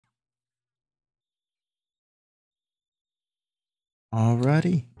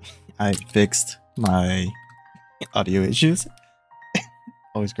Alrighty, I fixed my audio issues.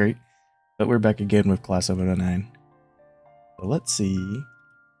 Always great. But we're back again with Class 709. So let's see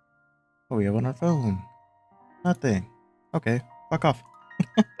what we have on our phone. Nothing. Okay, fuck off.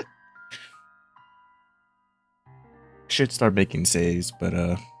 Should start making saves, but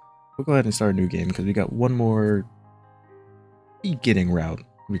we'll go ahead and start a new game because we got one more beginning route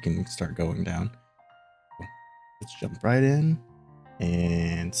we can start going down. Let's jump right in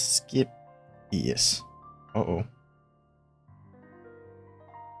and skip. Yes. Uh-oh.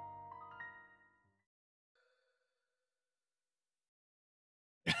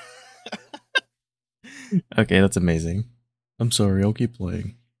 Okay, that's amazing. I'm sorry, I'll keep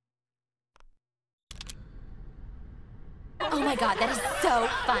playing. Oh my god, that is so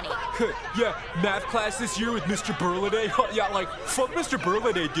funny. Yeah, math class this year with Mr. Burladay. Yeah, like, fuck Mr.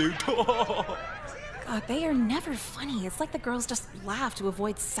 Burladay, dude. God, they are never funny. It's like the girls just laugh to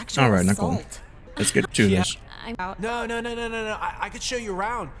avoid sexual Alright, assault. Nicole. Let's get to this. I'm out. No. I could show you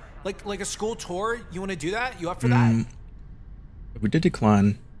around. Like a school tour. You want to do that? You up for that? We did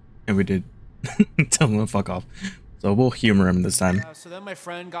decline, and we did tell him to fuck off. So we'll humor him this time. So then my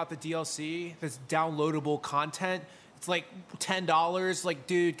friend got the DLC. This downloadable content. It's like $10. Like,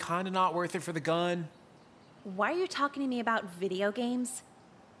 dude, kind of not worth it for the gun. Why are you talking to me about video games?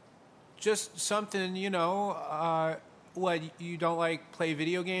 Just something, you know, what, you don't like play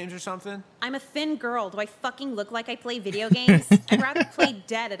video games or something? I'm a thin girl. Do I fucking look like I play video games? I'd rather play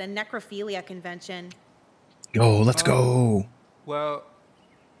dead at a necrophilia convention. Yo, let's go. Well,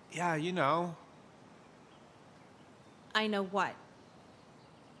 yeah, you know. I know what?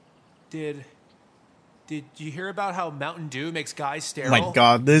 Did you hear about how Mountain Dew makes guys Oh sterile? my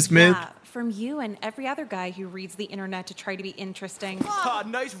god, this myth. Yeah, from you and every other guy who reads the internet to try to be interesting.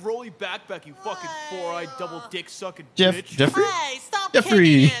 Nice rolly backpack, you fucking four-eyed double dick sucking Jeffrey? Hey, stop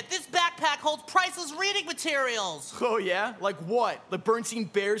Jeffrey. kicking it! This backpack holds priceless reading materials! Oh yeah? Like what? The Bernstein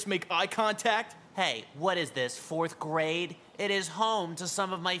Bears make eye contact? Hey, what is this, 4th grade? It is home to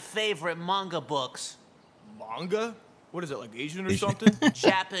some of my favorite manga books. Manga? What is it, like Asian or Asian. something?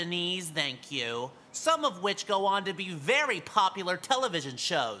 Japanese, thank you. Some of which go on to be very popular television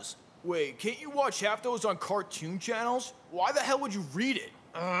shows. Wait, can't you watch half those on cartoon channels? Why the hell would you read it?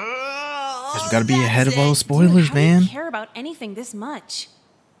 Guys, we gotta be ahead of all the Dude, spoilers, how do man. you care about anything this much?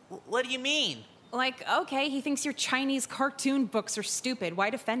 What do you mean? Like, okay, he thinks your Chinese cartoon books are stupid. Why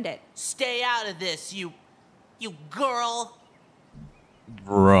defend it? Stay out of this, you girl.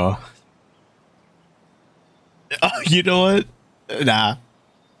 Bruh. Oh, you know what? Nah.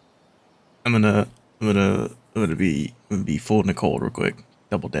 I'm gonna be full Nicole real quick.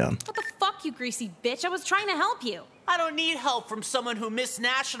 Double down. What the fuck, you greasy bitch? I was trying to help you. I don't need help from someone who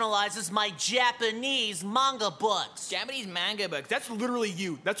misnationalizes my Japanese manga books. Japanese manga books. That's literally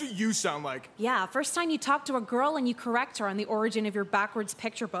you. That's what you sound like. Yeah, first time you talk to a girl and you correct her on the origin of your backwards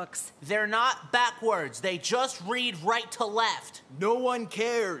picture books. They're not backwards. They just read right to left. No one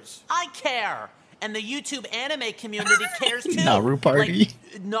cares. I care. And the YouTube anime community cares too. Naru Party.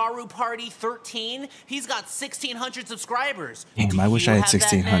 Like, Naru Party 13. He's got 1,600 subscribers. Damn, Do I wish you I had have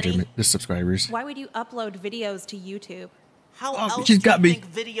that 1,600 many? subscribers. Why would you upload videos to YouTube? How Oh, else she's do got you me.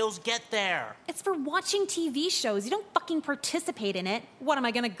 think videos get there? It's for watching TV shows. You don't fucking participate in it. What, am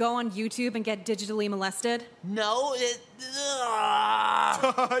I gonna go on YouTube and get digitally molested? No,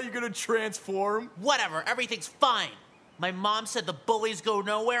 You're gonna transform? whatever. Everything's fine. My mom said the bullies go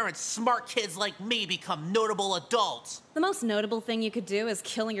nowhere and smart kids like me become notable adults. The most notable thing you could do is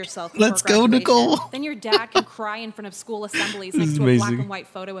killing yourself. Let's before go, graduation. Nicole. Then your dad can cry in front of school assemblies This next is to a black amazing. and white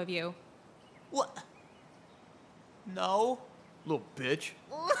photo of you. What? No. Little bitch.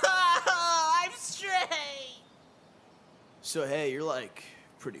 I'm straight. So hey, you're like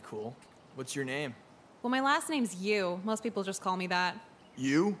pretty cool. What's your name? Well, my last name's Yu. Most people just call me that.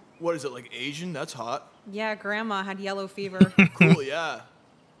 You? What is it, like Asian? That's hot. Yeah, grandma had yellow fever. Cool, yeah.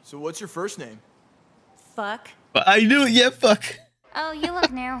 So what's your first name? Fuck. I knew it. Yeah, fuck. Oh, you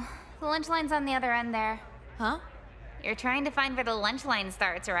look new. The lunch line's on the other end there. Huh? You're trying to find where the lunch line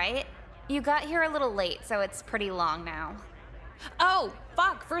starts, right? You got here a little late, so it's pretty long now. Oh,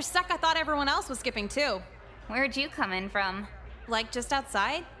 fuck. For a sec, I thought everyone else was skipping too. Where'd you come in from? Like, just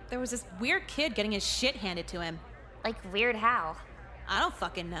outside, there was this weird kid getting his shit handed to him. Like, weird how? I don't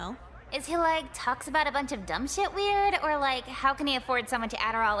fucking know. Is he like, talks about a bunch of dumb shit weird? Or like, how can he afford someone to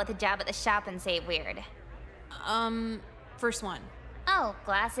Adderall with a job at the shop and say weird? First one. Oh,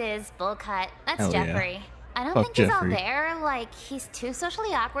 glasses, bowl cut. That's Hell yeah. Jeffrey. I don't Fuck think he's all Jeffrey. there. Like, he's too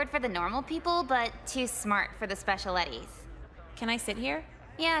socially awkward for the normal people, but too smart for the special eddies. Can I sit here?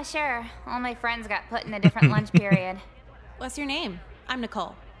 Yeah, sure. All my friends got put in a different lunch period. What's your name? I'm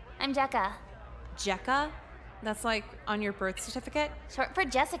Nicole. I'm Jekka. Jekka? That's like on your birth certificate? Short for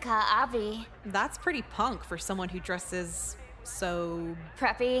Jessica, Avi. That's pretty punk for someone who dresses so...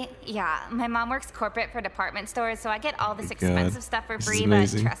 Preppy? Yeah, my mom works corporate for department stores, so I get all this God. expensive stuff for This free, is but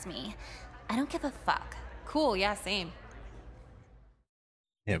amazing. trust me, I don't give a fuck. Cool, yeah, same.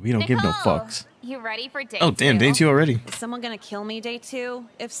 Yeah, we don't give no Nicole, fucks. You ready for day Oh, damn, two? day 2 already. Is someone gonna kill me day 2?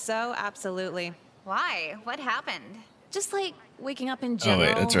 If so, absolutely. Why? What happened? Just like waking up in Oh, general.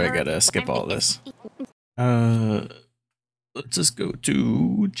 wait, that's right. I or- gotta skip all this. Let's just go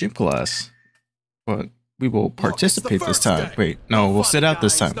to gym class. But we will participate this time. Wait, no, we'll sit out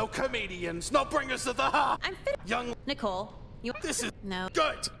this time. No comedians, no bringers of the heart. I'm fit. Young, Nicole, you... this is No.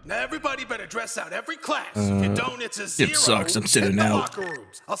 good. Now everybody better dress out every class. If you don't, it's a gym zero. sucks, I'm sitting Hit the out. locker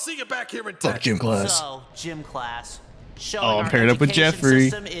rooms. I'll see you back here in 10. Fuck gym class. So, gym class. Showing Oh, I'm our paired up with education Jeffrey.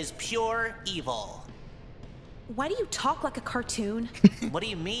 System is pure evil. Why do you talk like a cartoon? What do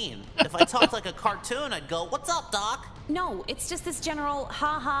you mean? If I talked like a cartoon, I'd go, "What's up, Doc?" No, it's just this general,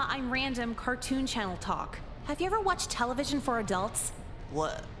 haha, I'm random cartoon channel talk. Have you ever watched television for adults?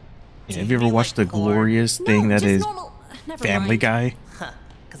 What? Yeah, have you ever watched the glorious thing no, that just is normal. Never Family mind. Guy?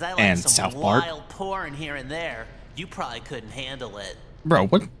 Because I like And some South Park. wild porn here and there. You probably couldn't handle it. Bro,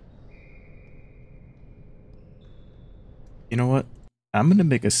 what? You know what? I'm gonna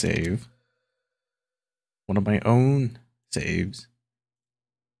make a save. One of my own saves.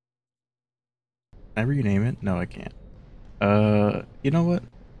 Can I rename it? No, I can't. You know what?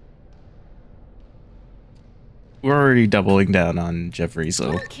 We're already doubling down on Jeffrey,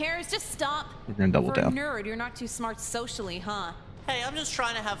 so Who cares? Just stop. we're gonna double For down. a nerd, you're not too smart socially, huh? Hey, I'm just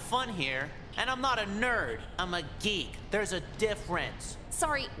trying to have fun here. And I'm not a nerd. I'm a geek. There's a difference.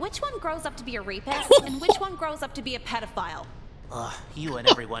 Sorry, which one grows up to be a rapist and which one grows up to be a pedophile? Ugh, you and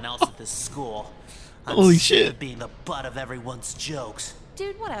everyone else at this school. I'm Holy sick shit. of being the butt of everyone's jokes.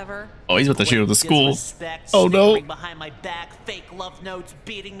 Dude, whatever. Oh, he's about to shoot up the school. Disrespect, Oh no. snickering behind my back, fake love notes,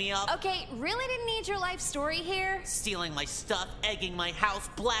 beating me up, Okay, really didn't need your life story here? stealing my stuff, egging my house,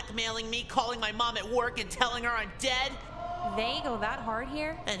 blackmailing me, calling my mom at work and telling her I'm dead, They go that hard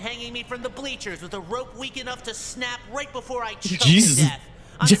here? and hanging me from the bleachers with a rope weak enough to snap right before I choke Jesus. to death.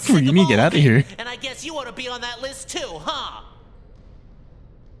 I'm Jeffrey, sick you of need to get all out of it, here. And I guess you want to be on that list too, huh?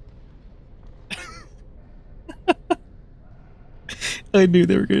 I knew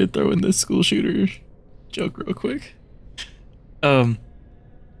they were gonna throw in this school shooter joke real quick.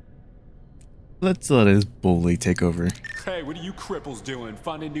 Let's let his bully take over. Hey, what are you cripples doing?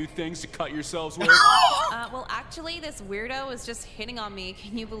 Finding new things to cut yourselves with? Well, actually, this weirdo is just hitting on me.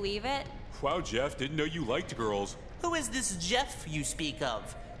 Can you believe it? Wow, Jeff, didn't know you liked girls. Who is this Jeff you speak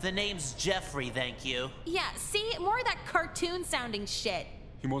of? The name's Jeffrey, thank you. Yeah, see? More of that cartoon-sounding shit.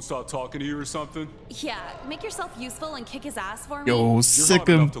 He won't stop talking to you or something? Yeah, make yourself useful and kick his ass for me. Yo, You're sick hot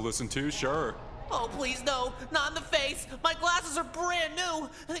him. enough to listen to, sure. Oh, please, no. Not in the face. My glasses are brand new.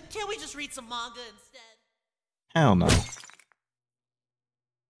 Can't we just read some manga instead? Hell no.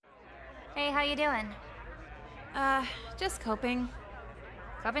 Hey, how you doing? Just coping.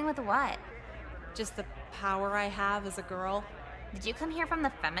 Coping with what? Just the power I have as a girl. Did you come here from the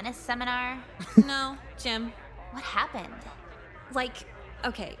feminist seminar? No, Jim. What happened? Like,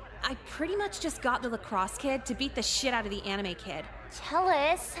 okay, I pretty much just got the lacrosse kid to beat the shit out of the anime kid.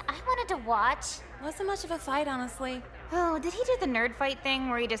 Jealous. I wanted to watch. Wasn't much of a fight, honestly. Oh, did he do the nerd fight thing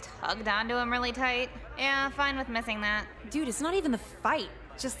where he just hugged onto him really tight? Yeah, fine with missing that. Dude, it's not even the fight.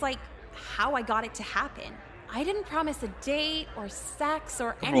 Just like how I got it to happen. I didn't promise a date or sex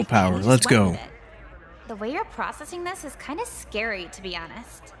or anything. power, We just let's went go. with it. The way you're processing this is kind of scary, to be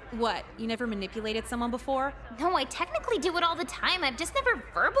honest. What? You never manipulated someone before? No, I technically do it all the time. I've just never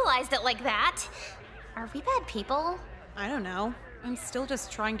verbalized it like that. Are we bad people? I don't know. I'm still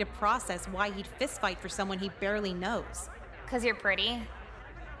just trying to process why he'd fistfight for someone he barely knows. 'Cause you're pretty?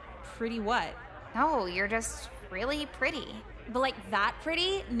 Pretty what? No, you're just really pretty. But like that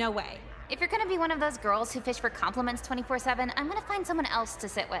pretty? No way. If you're gonna be one of those girls who fish for compliments 24/7, I'm gonna find someone else to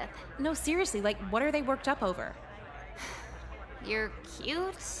sit with. No, seriously, like what are they worked up over? You're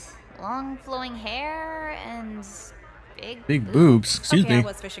cute, long flowing hair, and Big boobs. Excuse okay, I me.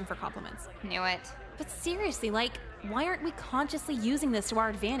 was fishing for compliments. Knew it. But seriously, like, why aren't we consciously using this to our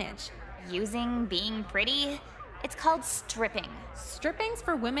advantage? Using being pretty? It's called stripping. Stripping's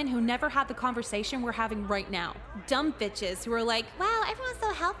for women who never had the conversation we're having right now. Dumb bitches who are like, wow, everyone's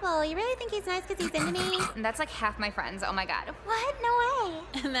so helpful. You really think he's nice because he's into me? And that's like half my friends. Oh my god. What? No way.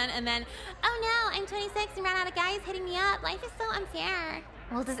 And then, oh no, I'm 26 and ran out of guys hitting me up. Life is so unfair.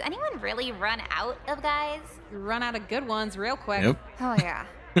 Well, does anyone really run out of guys? You run out of good ones real quick. Yep. Oh yeah.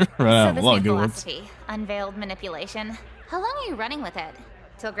 Right So out, a this lot new of good ones. philosophy, unveiled manipulation. How long are you running with it?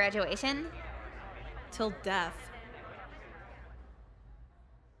 Till graduation? Till death.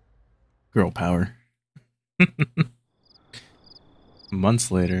 Girl power.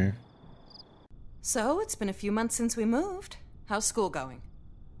 Months later. So, it's been a few months since we moved. How's school going?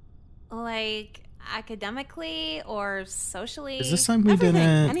 Like, academically or socially? Is this time we Everything,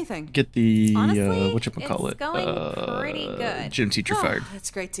 didn't anything. get the Honestly, whatchamacallit? it's going pretty good. Gym teacher Oh, fired. that's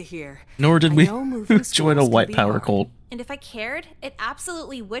great to hear. Nor did I we know moving join a schools can white be power hard. cult. And if I cared, it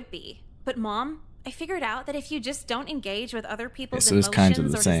absolutely would be. But Mom, I figured out that if you just don't engage with other people's so it's emotions kind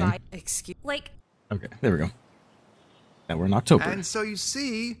of the or same. desires, Excuse like, Okay, there we go. Now we're in October. And so you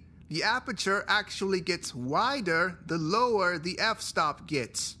see, the aperture actually gets wider the lower the f-stop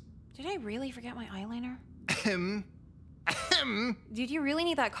gets. did I really forget my eyeliner? Ahem. Ahem. Dude, you really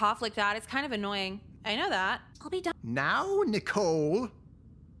need that cough like that. It's kind of annoying. I know that. I'll be done. Now, Nicole.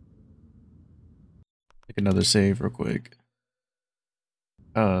 Take another save real quick.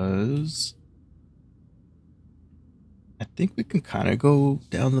 Cause I think we can kind of go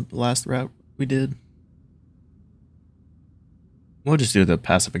down the last route we did. We'll just do the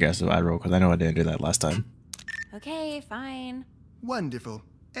passive aggressive eye roll because I know I didn't do that last time. Okay, fine. Wonderful.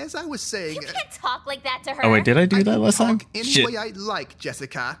 As I was saying, You can't talk like that to her. Oh wait, did I do I that can last time? talk any Shit. way I like,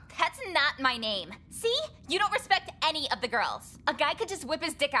 Jessica. That's not my name. See? You don't respect any of the girls. A guy could just whip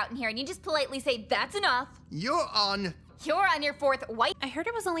his dick out in here and you just politely say, that's enough. You're on. You're on your fourth white. I heard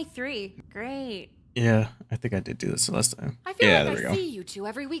it was only 3. Great. Yeah, I think I did do this last time. I feel Yeah, like there I we go. see you two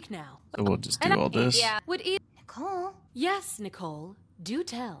every week now. So we'll just do all this. Yeah. Would e- Nicole. Yes, Nicole. Do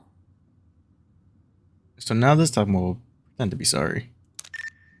tell. So now this time we'll pretend to be sorry.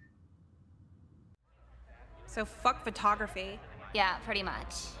 So fuck photography. Yeah, pretty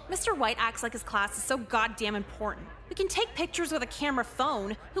much. Mr. White acts like his class is so goddamn important. We can take pictures with a camera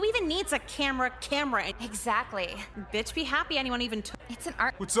phone. Who even needs a camera? Exactly. Bitch, be happy anyone even took. It's an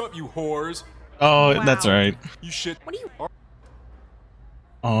art. What's up, you whores? Oh, Wow. that's right. You shit. What are you?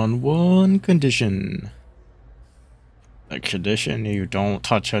 On one condition. A condition you don't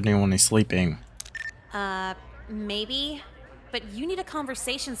touch anyone who's sleeping. Maybe. But you need a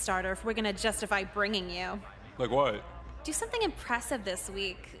conversation starter if we're gonna justify bringing you. Like what? Do something impressive this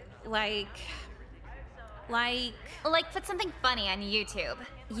week. Like, Like, put something funny on YouTube.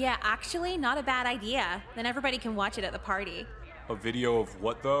 yeah, actually, not a bad idea. Then everybody can watch it at the party. A video of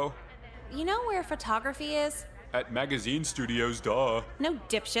what though? You know where photography is? At magazine studios, duh. No,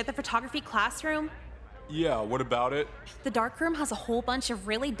 dipshit, the photography classroom. Yeah, what about it? The darkroom has a whole bunch of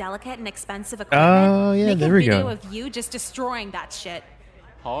really delicate and expensive equipment. Oh, yeah, Make there a we video go. of you just destroying that shit.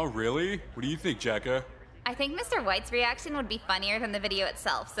 Huh, really? What do you think, Jacka? I think Mr. White's reaction would be funnier than the video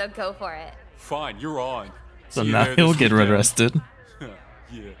itself, so go for it. Fine, you're on. So See you now there he'll this get weekend. arrested.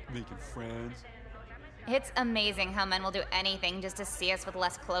 Yeah, making friends. It's amazing how men will do anything just to see us with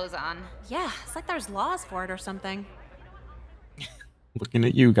less clothes on. Yeah, it's like there's laws for it or something. Looking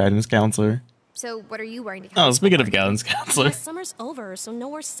at you, guidance counselor. So what are you wearing to Oh, college? speaking of guidance counselor. Summer's over, so no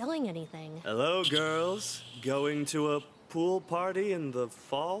more selling anything. Hello, girls. Going to a pool party in the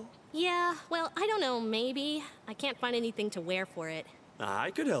fall? Yeah, well, I don't know, maybe. I can't find anything to wear for it.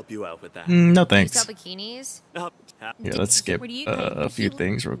 I could help you out with that. No thanks. Sell bikinis? Yeah, let's skip What do you- a few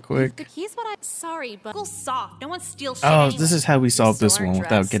things real quick. He's what I. Sorry, but School's soft. No one steals shit. Oh, anyway. this is how we solve this still one aren't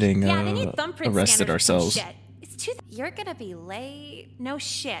without dressed. getting Yeah, they need thumbprint arrested scanners and ourselves. shit. It's too. You're gonna be late. No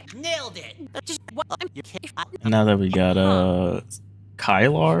shit. Nailed it. Just what? Now that we got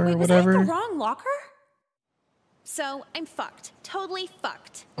Kylar or Wait, was I at whatever. the wrong locker? So I'm fucked. Totally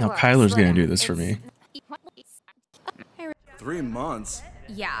fucked. No, Look, Kyler's slow gonna down. do this for me. 3 months?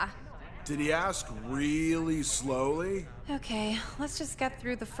 yeah. Did he ask really slowly? Okay, let's just get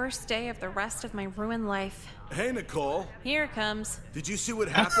through the first day of the rest of my ruined life. Hey, Nicole. Here it comes. Did you see what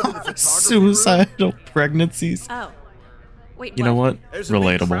happened in the photography room? Suicidal pregnancies. Oh. Wait, You know what? There's a big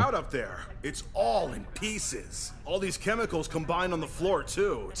Relatable. crowd up there. It's all in pieces. All these chemicals combined on the floor,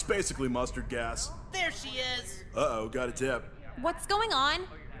 too. It's basically mustard gas. There she is. Uh-oh, got a tip. What's going on?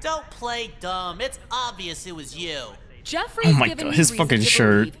 Don't play dumb. It's obvious it was you. Jeffrey's Oh my given God, me his reason fucking to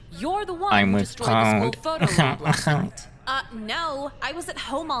shirt. believe You're the one I'm who with destroyed the school Pound. photo lab last night. No. I was at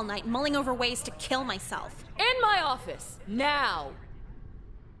home all night mulling over ways to kill myself. In my office, now.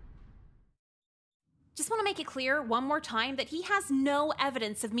 Just want to make it clear one more time that he has no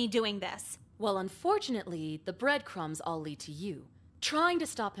evidence of me doing this. Well, unfortunately, the breadcrumbs all lead to you. Trying to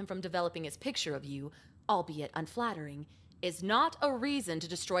stop him from developing his picture of you, albeit unflattering, is not a reason to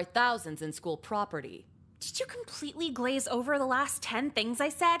destroy thousands in school property. Did you completely glaze over the last 10 things I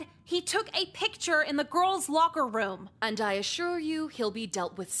said? He took a picture in the girls' locker room. And I assure you he'll be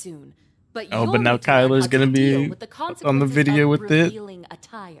dealt with soon. But Oh, you'll but now need to learn Kyler's how gonna to deal be with the on the consequences video of with it. revealing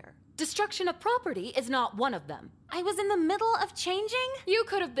attire. Destruction of property is not one of them. I was in the middle of changing? You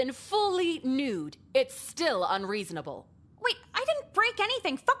could have been fully nude. It's still unreasonable. Wait, I didn't break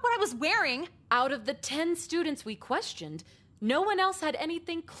anything. Fuck what I was wearing. Out of the 10 students we questioned, no one else had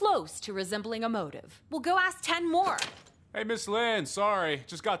anything close to resembling a motive. We'll go ask 10 more. Hey, Miss Lynn, sorry.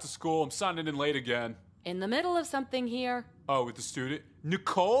 Just got to school. I'm signing in late again. In the middle of something here. Oh, with the student?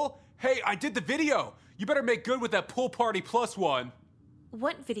 Nicole? Hey, I did the video. You better make good with that pool party plus one.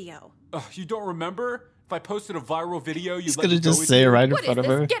 What video? You don't remember? If I posted a viral video, you'd He's let me gonna go just with say it you? right in What front is of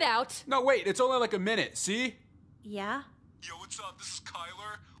this? her. Get out! No, wait. It's only like a minute. See? Yeah? Yo, what's up? This is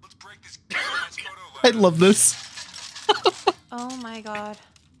Kyler. Let's break this ghetto-ass photo I lab. love this. Oh my god.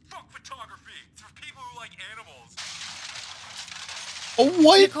 Fuck photography. It's for people who like animals. Oh,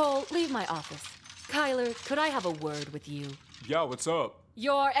 what? Nicole, leave my office. Kyler, could I have a word with you? Yeah, what's up?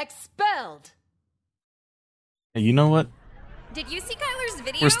 You're expelled! Hey, you know what? Did you see Kyler's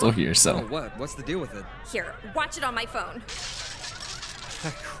video? We're still here, so. Oh, what? What's the deal with it? Here, watch it on my phone.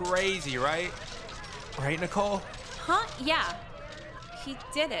 Crazy, right? Right, Nicole? Huh? Yeah. He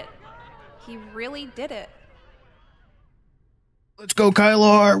did it. He really did it. Let's go,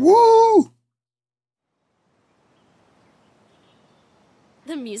 Kyler! Woo!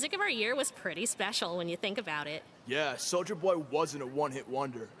 The music of our year was pretty special when you think about it. Yeah, Soldier Boy wasn't a one-hit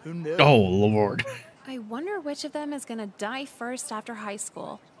wonder. Who knew? Oh, Lord. I wonder which of them is gonna die first after high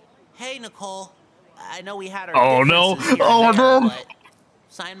school. Hey, Nicole. I know we had our Oh, no. differences here Oh, and there, no. but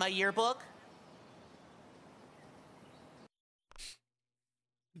sign my yearbook?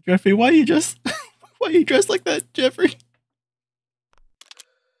 Jeffrey, why you dressed like that, Jeffrey?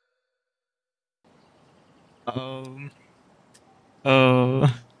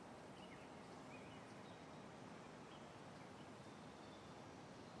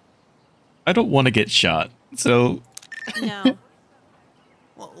 I don't want to get shot, so. No.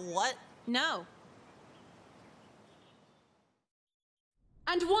 What? No.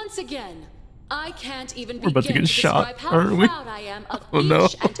 And once again, I can't even We're about to begin get to shot, describe how aren't we? proud I am of Oh, each no.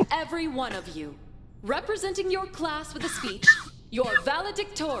 and every one of you. Representing your class with a speech, your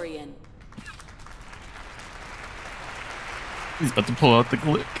valedictorian. He's about to pull out the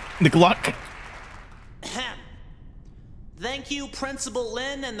Glock. Ahem. Thank you, Principal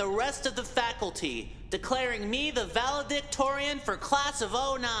Lin and the rest of the faculty, declaring me the valedictorian for class of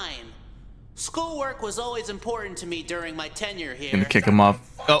 '09. Schoolwork was always important to me during my tenure here. Gonna kick him off.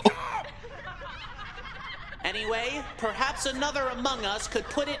 Oh. Anyway, perhaps another among us could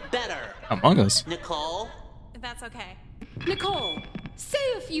put it better. Among Us? Nicole? That's okay. Nicole, say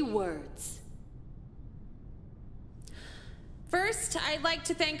a few words. First, I'd like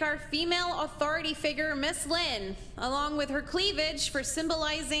to thank our female authority figure, Miss Lynn, along with her cleavage for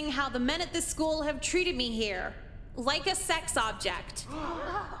symbolizing how the men at this school have treated me here. Like a sex object.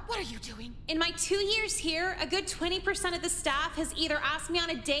 What are you doing? In my 2 years here, a good 20% of the staff has either asked me on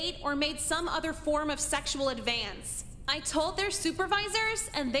a date or made some other form of sexual advance. I told their supervisors,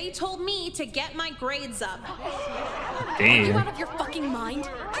 and they told me to get my grades up. Are you out of your fucking mind?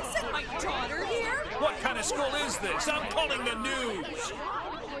 I sent my daughter here. What kind of school is this? I'm calling the news.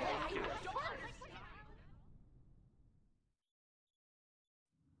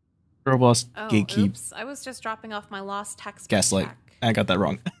 Girl boss, Oh, gatekeep, oops. I was just dropping off my lost textbook. gaslight. check. I got that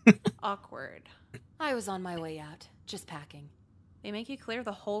wrong. Awkward. I was on my way out, just packing. They make you clear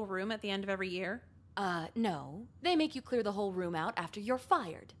the whole room at the end of every year? No. They make you clear the whole room out after you're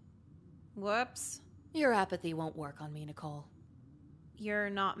fired. Whoops. Your apathy won't work on me, Nicole. You're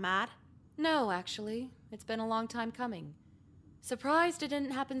not mad? No, actually. It's been a long time coming. Surprised it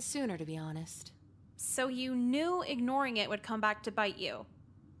didn't happen sooner, to be honest. So you knew ignoring it would come back to bite you?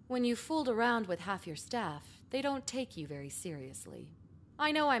 When you fooled around with half your staff, they don't take you very seriously.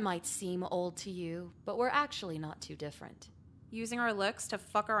 I know I might seem old to you, but we're actually not too different. Using our looks to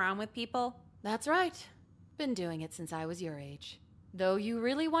fuck around with people? That's right. Been doing it since I was your age. Though you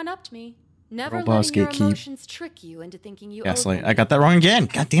really one-upped me. Never Girl boss, letting your gatekeep. emotions trick you into thinking you Gaslight. owe I got that wrong again.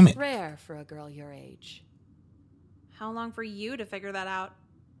 God damn it. Rare for a girl your age. How long for you to figure that out?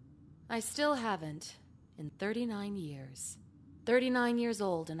 I still haven't. In 39 years. 39 years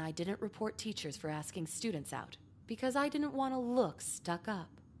old, and I didn't report teachers for asking students out because I didn't want to look stuck up.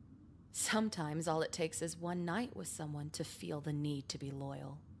 Sometimes all it takes is one night with someone to feel the need to be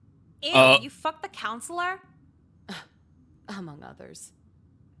loyal. Ew, you fucked the counselor? Among others.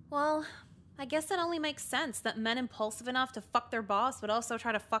 Well, I guess it only makes sense that men impulsive enough to fuck their boss would also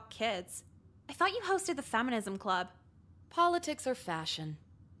try to fuck kids. I thought you hosted the feminism club. Politics are fashion.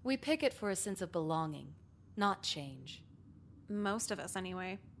 We pick it for a sense of belonging, not change. Most of us,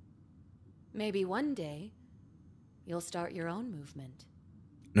 anyway. Maybe one day, you'll start your own movement.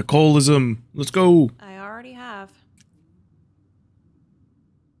 Nicoleism. Let's go. I already have.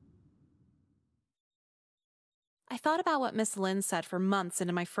 I thought about what Miss Lynn said for months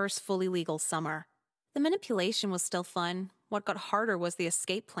into my first fully legal summer. The manipulation was still fun. What got harder was the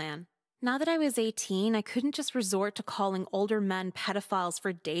escape plan. Now that I was 18, I couldn't just resort to calling older men pedophiles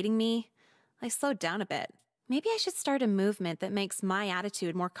for dating me. I slowed down a bit. Maybe I should start a movement that makes my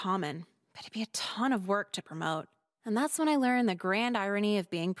attitude more common, but it'd be a ton of work to promote. And that's when I learned the grand irony of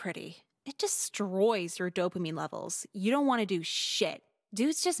being pretty. It destroys your dopamine levels. You don't want to do shit.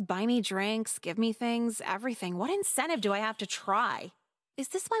 Dudes just buy me drinks, give me things, everything. What incentive do I have to try? Is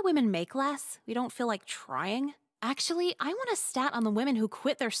this why women make less? We don't feel like trying? Actually, I want a stat on the women who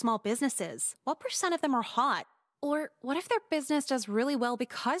quit their small businesses. What % of them are hot? Or what if their business does really well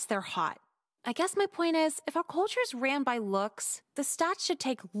because they're hot? I guess my point is, if our culture is ran by looks, the stats should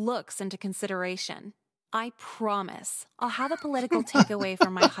take looks into consideration. I promise I'll have a political takeaway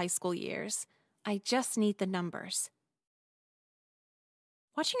from my high school years. I just need the numbers.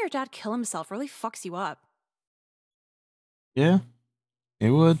 Watching your dad kill himself really fucks you up. Yeah,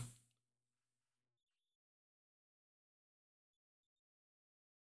 it would.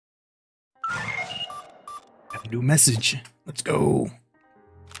 Got a new message. Let's go.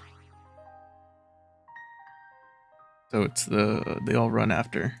 So it's they all run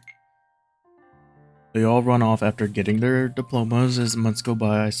after. They all run off after getting their diplomas. As months go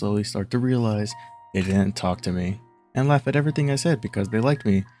by, I slowly start to realize they didn't talk to me and laugh at everything I said because they liked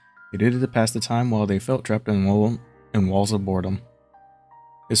me. They did it to pass the time while they felt trapped in walls of boredom.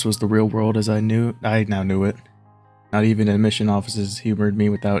 This was the real world as I now knew it. Not even admission offices humored me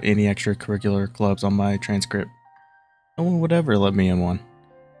without any extracurricular clubs on my transcript. No one would ever let me in one.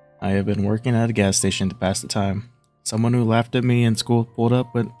 I have been working at a gas station to pass the time. Someone who laughed at me in school pulled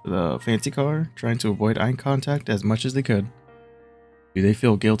up with a fancy car, trying to avoid eye contact as much as they could. Do they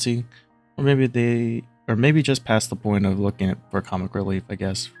feel guilty? Or maybe just past the point of looking for comic relief, I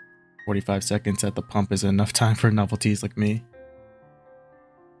guess. 45 seconds at the pump is enough time for novelties like me.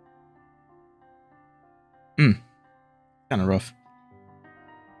 Kinda rough.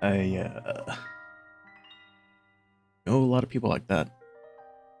 I know a lot of people like that.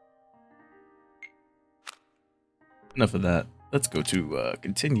 Enough of that. Let's go to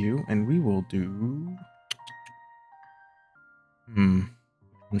continue, and we will do...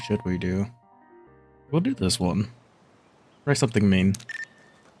 What should we do? We'll do this one. Try something mean.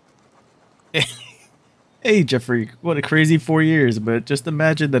 Hey, Jeffrey, what a crazy 4 years, but just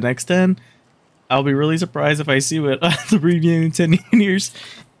imagine the next 10. I'll be really surprised if I see what the review in 10 years.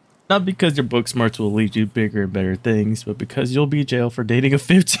 Not because your book smarts will lead you bigger and better things, but because you'll be in jail for dating a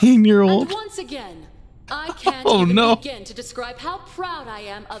 15-year-old. And once again, I can't begin to describe how proud I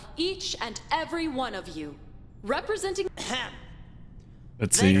am of each and every one of you. Representing...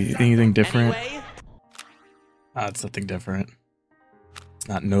 Let's see, anything different? It's nothing different. It's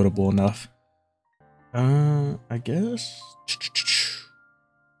not notable enough. I guess...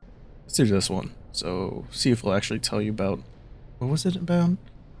 Let's do this one. So, see if we'll actually tell you about... What was it about?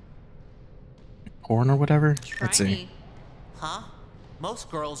 Porn or whatever? Let's see. Huh?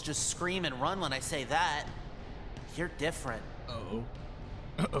 Most girls just scream and run when I say that. You're different. Uh-oh.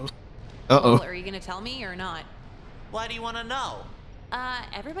 Well, are you gonna tell me or not? Why do you want to know?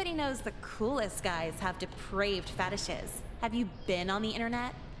 Everybody knows the coolest guys have depraved fetishes. Have you been on the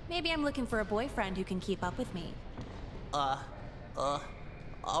internet? Maybe I'm looking for a boyfriend who can keep up with me.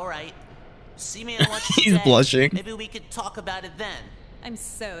 Alright. See me on what He's blushing. Maybe we could talk about it then. I'm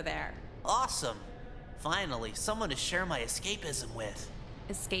so there. Awesome. Finally, someone to share my escapism with.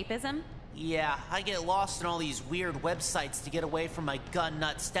 Escapism? Yeah, I get lost in all these weird websites to get away from my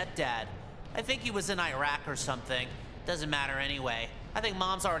gun-nut stepdad. I think he was in Iraq or something. Doesn't matter anyway. I think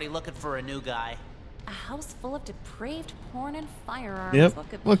Mom's already looking for a new guy. A house full of depraved porn and firearms. Yep.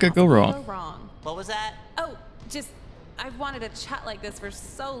 What could go wrong? What was that? Oh, just... I've wanted to chat like this for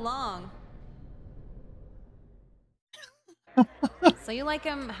so long. So you like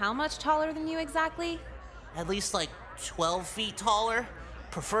him how much taller than you exactly? At least like 12 feet taller.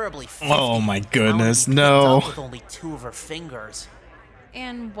 Preferably 50. Oh my goodness, no. With only 2 of her fingers.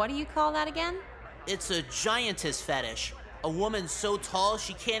 And what do you call that again? It's a giantess fetish. A woman so tall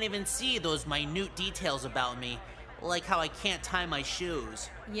she can't even see those minute details about me. Like how I can't tie my shoes.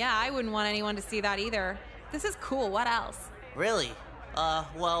 Yeah, I wouldn't want anyone to see that either. This is cool, what else? Really?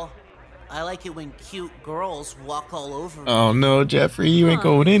 Well, I like it when cute girls walk all over me. Oh no, Jeffrey, you ain't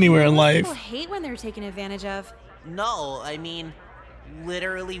going anywhere in life. People hate when they're taken advantage of. No, I mean,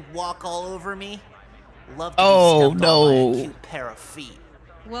 literally walk all over me. Love to be stepped on by a cute pair of feet.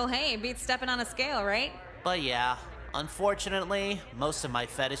 Well, hey, beats stepping on a scale, right? But yeah, unfortunately, most of my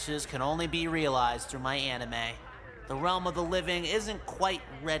fetishes can only be realized through my anime. The realm of the living isn't quite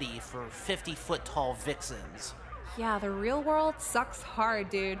ready for 50-foot-tall vixens. Yeah, the real world sucks hard,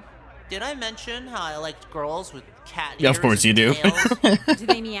 dude. Did I mention how I liked girls with cat ears? Yeah, of course you do. Do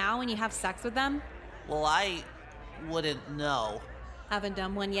they meow when you have sex with them? Well, I wouldn't know. Haven't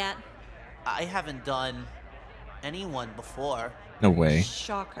done one yet? I haven't done anyone before. No way.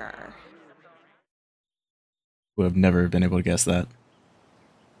 Shocker. Would have never been able to guess that.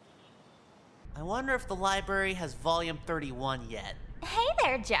 I wonder if the library has volume 31 yet. Hey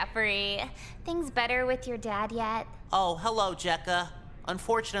there, Jeffrey. Things better with your dad yet? Oh, hello, Jekka.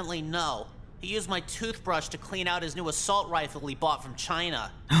 Unfortunately, no. He used my toothbrush to clean out his new assault rifle he bought from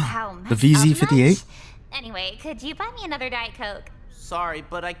China. How The VZ-58? Anyway, could you buy me another Diet Coke? Sorry,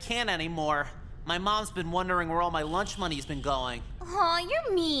 but I can't anymore. My mom's been wondering where all my lunch money's been going. Aw,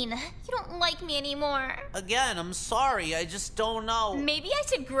 you're mean. You don't like me anymore. Again, I'm sorry, I just don't know. Maybe I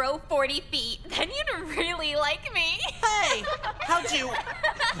should grow 40 feet. Then you'd really like me. Hey, how'd you...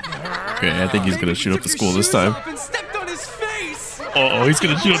 Okay, I think he's gonna shoot up the school this time. And stepped on his face. Oh, he's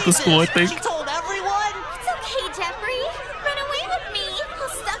gonna shoot up the school, I think. You told everyone? It's okay, Jeffrey. Run away with me. I'll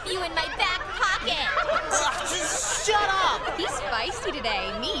stuff you in my back pocket. Ugh, just shut up. He's feisty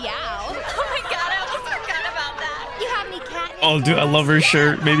today. Meow. Oh my god, I almost forgot about that. You have any cat? Oh, dude, I love her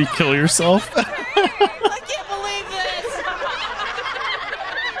shirt. Maybe kill yourself. I can't believe this.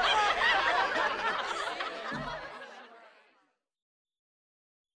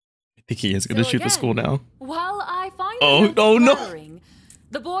 I think he is gonna shoot the school now. While I find Oh no! flattering,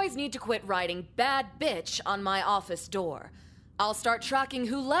 the boys need to quit writing "bad bitch" on my office door. I'll start tracking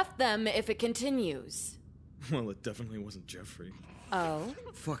who left them if it continues. Well, it definitely wasn't Jeffrey. Oh?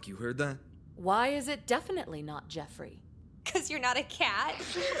 Fuck, you heard that? Why is it definitely not Jeffrey? 'Cause you're not a cat.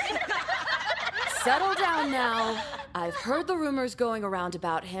 Settle down now. I've heard the rumors going around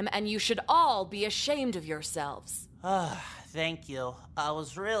about him, and you should all be ashamed of yourselves. Thank you. I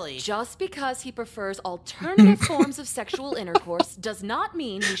was really... Just because he prefers alternative forms of sexual intercourse does not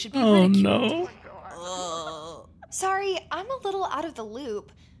mean he should be ridiculed. No. Sorry, I'm a little out of the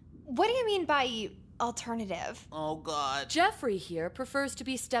loop. What do you mean by alternative? Oh, God. Jeffrey here prefers to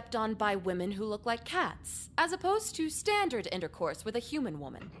be stepped on by women who look like cats, as opposed to standard intercourse with a human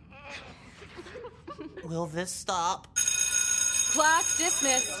woman. Will this stop? Class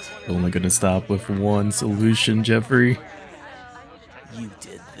dismissed. Only gonna stop with one solution, Jeffrey. You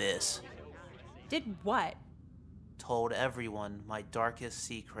did this. Did what? Told everyone my darkest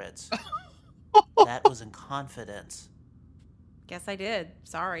secrets. That was in confidence. Guess I did.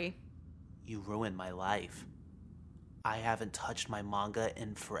 Sorry. You ruined my life. I haven't touched my manga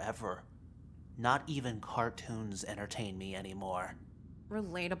in forever. Not even cartoons entertain me anymore.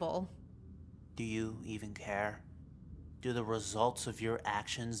 Relatable. Do you even care? Do the results of your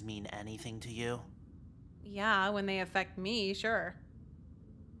actions mean anything to you? Yeah, when they affect me, sure.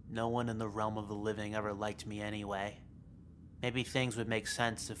 No one in the realm of the living ever liked me anyway. Maybe things would make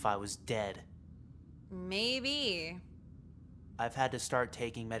sense if I was dead. Maybe. I've had to start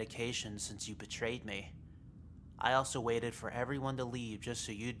taking medication since you betrayed me. I also waited for everyone to leave just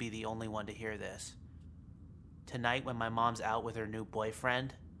so you'd be the only one to hear this. Tonight, when my mom's out with her new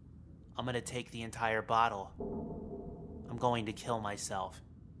boyfriend, I'm gonna take the entire bottle. I'm going to kill myself.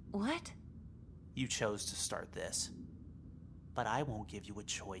 What? You chose to start this. But I won't give you a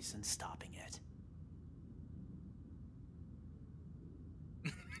choice in stopping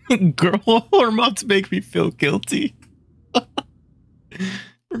it. Girl, hormones make me feel guilty.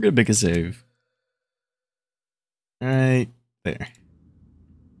 We're gonna make a save. Right there.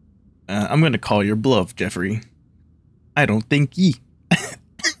 I'm gonna call your bluff, Jeffrey. I don't think you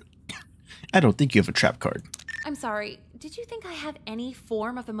have a trap card. I'm sorry. Did you think I have any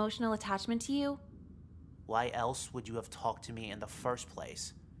form of emotional attachment to you? Why else would you have talked to me in the first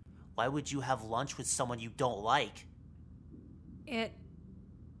place? Why would you have lunch with someone you don't like? It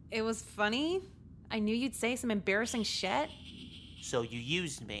was funny. I knew you'd say some embarrassing shit. So you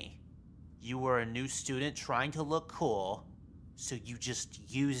used me. You were a new student trying to look cool, so you just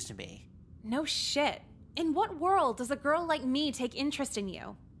used me. No shit. In what world does a girl like me take interest in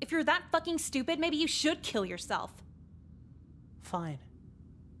you? If you're that fucking stupid, maybe you should kill yourself. Fine.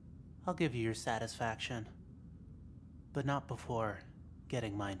 I'll give you your satisfaction. But not before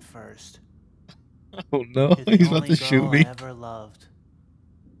getting mine first. Oh no, he's about to shoot me. I ever loved.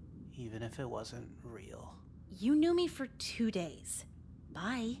 even if it wasn't real. You knew me for 2 days.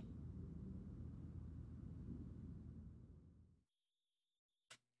 Bye.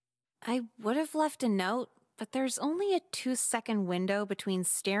 I would have left a note, but there's only a 2-second window between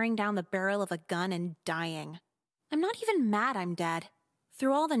staring down the barrel of a gun and dying. I'm not even mad I'm dead.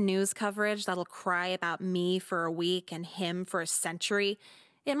 Through all the news coverage that'll cry about me for a week and him for a century,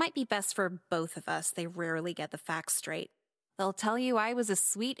 it might be best for both of us they rarely get the facts straight. They'll tell you I was a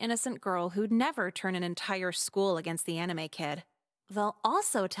sweet, innocent girl who'd never turn an entire school against the anime kid. They'll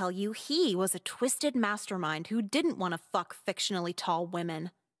also tell you he was a twisted mastermind who didn't want to fuck fictionally tall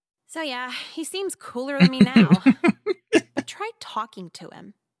women. So yeah, he seems cooler than me now. But try talking to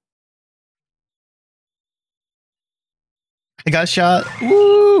him. I got shot.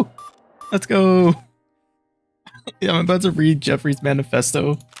 Woo! Let's go. Yeah, I'm about to read Jeffrey's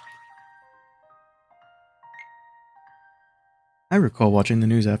manifesto. I recall watching the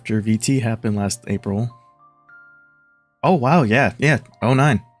news after VT happened last April. Oh, wow. Yeah.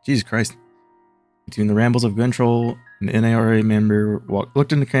 09. Jesus Christ. Between the rambles of gun troll, an NARA member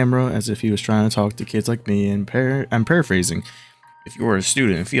looked in the camera as if he was trying to talk to kids like me, and I'm paraphrasing. If you are a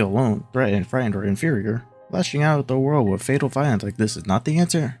student and feel alone, threatened, frightened, or inferior, lashing out at the world with fatal violence like this is not the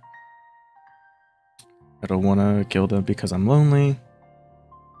answer. I don't want to kill them because I'm lonely.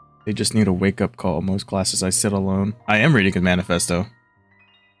 They just need a wake-up call. Most classes I sit alone. I am reading a manifesto.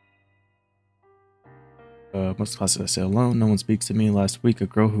 Most classes I sit alone. No one speaks to me. Last week, a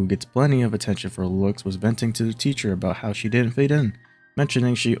girl who gets plenty of attention for her looks was venting to the teacher about how she didn't fit in,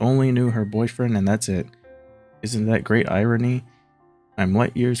 mentioning she only knew her boyfriend and that's it. Isn't that great irony? I'm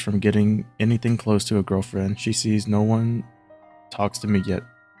light years from getting anything close to a girlfriend. She sees no one talks to me yet.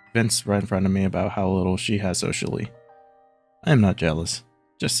 Vents right in front of me about how little she has socially. I am not jealous.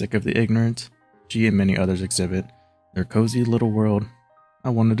 Just sick of the ignorance she and many others exhibit. Their cozy little world. I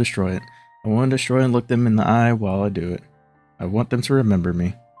want to destroy it. I want to destroy and look them in the eye while I do it. I want them to remember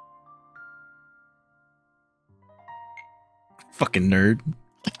me. Fucking nerd.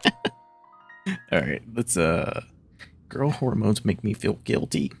 Alright, let's girl hormones make me feel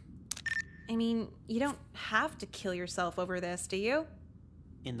guilty. I mean, you don't have to kill yourself over this, do you?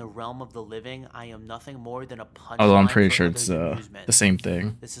 In the realm of the living, I am nothing more than a punchline. Although I'm pretty sure others' it's amusement. the same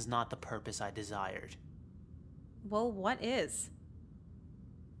thing. This is not the purpose I desired. Well, what is?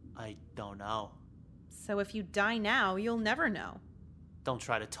 I don't know. So if you die now, you'll never know. Don't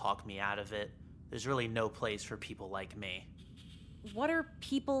try to talk me out of it. There's really no place for people like me. What are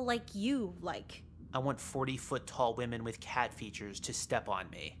people like you like? I want 40-foot tall women with cat features to step on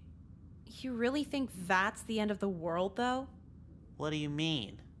me. You really think that's the end of the world, though? What do you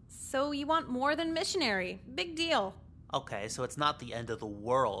mean? So you want more than missionary. Big deal. Okay, so it's not the end of the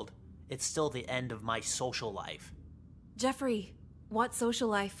world. It's still the end of my social life. Jeffrey, what social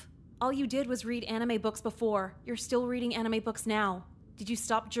life? All you did was read anime books before. You're still reading anime books now. Did you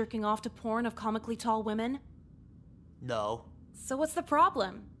stop jerking off to porn of comically tall women? No. So what's the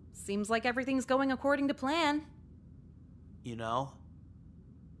problem? Seems like everything's going according to plan. You know,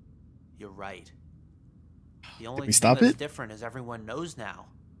 you're right. The only we thing stop that's it? different is everyone knows now.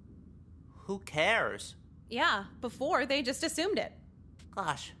 Who cares? Yeah, before they just assumed it.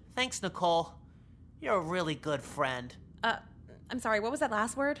 Gosh, thanks, Nicole. You're a really good friend. I'm sorry, what was that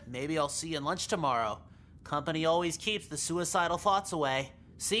last word? Maybe I'll see you at lunch tomorrow. Company always keeps the suicidal thoughts away.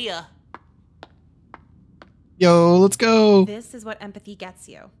 See ya. Yo, let's go. This is what empathy gets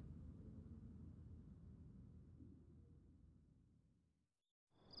you.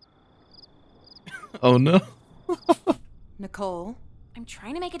 Oh no. Nicole? I'm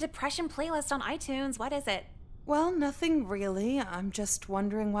trying to make a depression playlist on iTunes. What is it? Well, nothing really. I'm just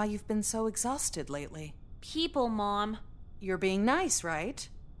wondering why you've been so exhausted lately. People, Mom. You're being nice, right?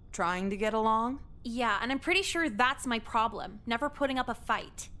 Trying to get along? Yeah, and I'm pretty sure that's my problem. Never putting up a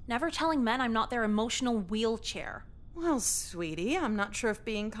fight. Never telling men I'm not their emotional wheelchair. Well, sweetie, I'm not sure if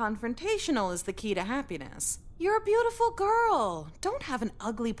being confrontational is the key to happiness. You're a beautiful girl. Don't have an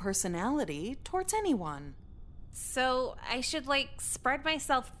ugly personality towards anyone. So I should, spread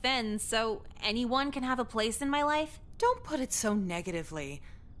myself thin so anyone can have a place in my life? Don't put it so negatively.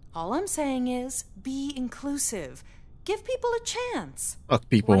 All I'm saying is, be inclusive. Give people a chance. Fuck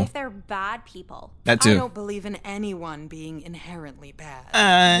people. What if they're bad people? That too. I don't believe in anyone being inherently bad.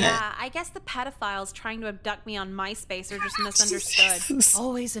 Yeah, I guess the pedophiles trying to abduct me on MySpace are just misunderstood.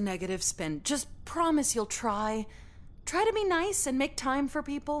 Always a negative spin. Just promise you'll try. Try to be nice and make time for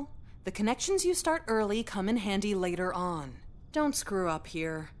people. The connections you start early come in handy later on. Don't screw up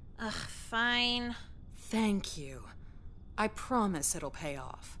here. Ugh, fine. Thank you. I promise it'll pay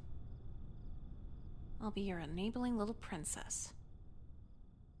off. I'll be your enabling little princess.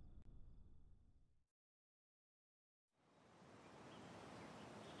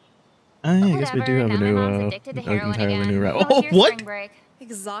 I guess we do have a new, entirely new route. Oh, what?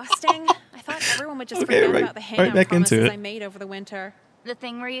 Exhausting. I thought everyone would just Okay, forget about the hangout back into promises it. I made over the winter. The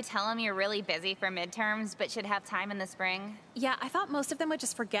thing where you tell them you're really busy for midterms but should have time in the spring? Yeah, I thought most of them would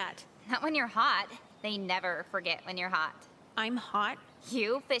just forget. Not when you're hot. They never forget when you're hot. I'm hot?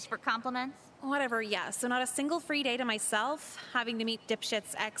 You fish for compliments? Whatever, yeah. So not a single free day to myself, having to meet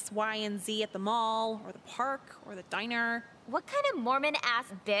dipshits X, Y, and Z at the mall, or the park, or the diner. What kind of Mormon-ass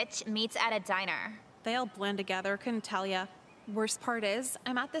bitch meets at a diner? They all blend together, couldn't tell ya. Worst part is,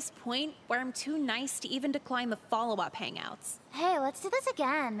 I'm at this point where I'm too nice to even decline the follow-up hangouts. Hey, let's do this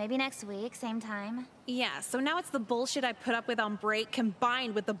again. Maybe next week, same time. Yeah, so now it's the bullshit I put up with on break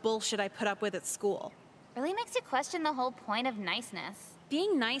combined with the bullshit I put up with at school. Really makes you question the whole point of niceness.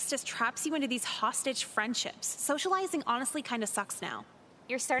 Being nice just traps you into these hostage friendships. Socializing honestly kind of sucks now.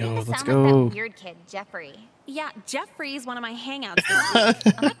 You're starting to let's sound go. like that weird kid, Jeffrey. Yeah, Jeffrey's one of my hangouts this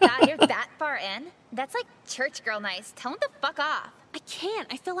week. Oh my god, you're that far in? That's like church girl nice. Tell him to fuck off. I can't.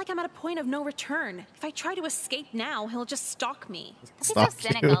 I feel like I'm at a point of no return. If I try to escape now, he'll just stalk me. Don't be so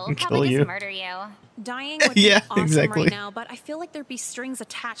cynical. He'll probably kill just you. murder you. Dying would be Yeah, awesome exactly. right now, but I feel like there'd be strings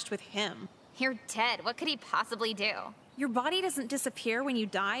attached with him. You're dead. What could he possibly do? Your body doesn't disappear when you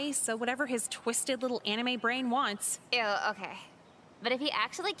die, so whatever his twisted little anime brain wants. Ew, okay. But if he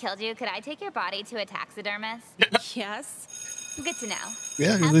actually killed you, could I take your body to a taxidermist? Yes. Good to know.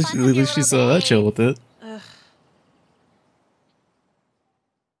 Yeah, Have at least, fun at with your least she's little that babe. chill with it. Ugh.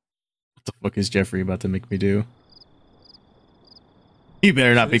 What the fuck is Jeffrey about to make me do? He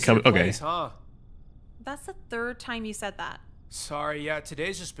better not be This is your coming. Okay. place, huh? That's the third time you said that. Sorry, yeah,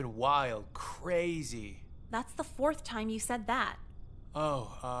 today's just been wild, crazy. That's the fourth time you said that.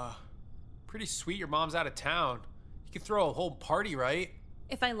 Oh, pretty sweet your mom's out of town. You could throw a whole party, right?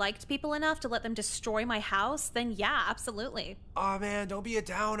 If I liked people enough to let them destroy my house, then yeah, absolutely. Aw, man, don't be a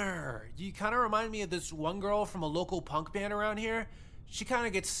downer. You kind of remind me of this one girl from a local punk band around here. She kind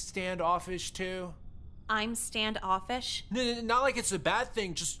of gets standoffish, too. I'm standoffish. No, not like it's a bad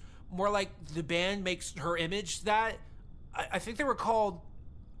thing, just more like the band makes her image that. I think they were called,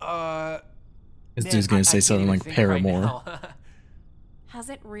 This man, dude's gonna I say can't something even like think right Paramore. now. Has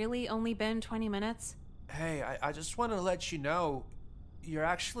it really only been 20 minutes? Hey, I just want to let you know, you're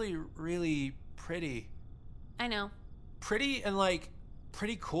actually really pretty. I know. Pretty and like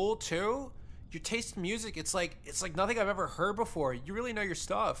pretty cool too. Your taste in music, it's like nothing I've ever heard before. You really know your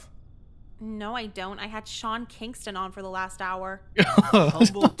stuff. No, I don't. I had Sean Kingston on for the last hour.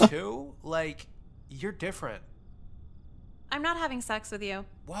 Humble too? Like, you're different. I'm not having sex with you.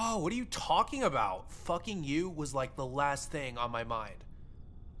 Whoa, what are you talking about? Fucking you was like the last thing on my mind.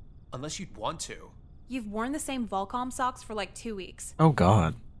 Unless you'd want to. You've worn the same Volcom socks for like 2 weeks. Oh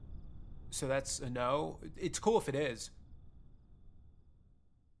God. So that's a no? It's cool if it is.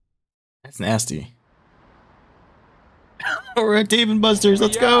 That's nasty. We're at Dave and Buster's.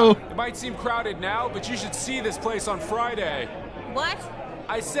 Let's go. It might seem crowded now, but you should see this place on Friday. What?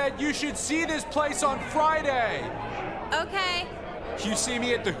 I said you should see this place on Friday. Okay. You see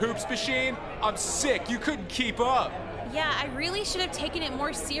me at the hoops machine? I'm sick. You couldn't keep up. Yeah, I really should have taken it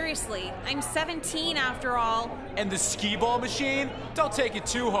more seriously. I'm 17 after all. And the skee ball machine? Don't take it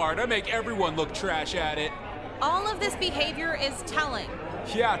too hard. I make everyone look trash at it. All of this behavior is telling.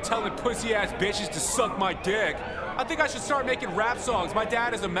 Yeah, telling pussy-ass bitches to suck my dick. I think I should start making rap songs. My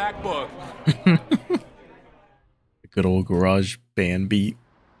dad has a MacBook. Good old garage band beat.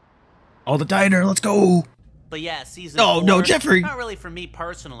 Oh, the diner. Let's go. But yeah, season Oh, 4, no, Jeffrey. Not really for me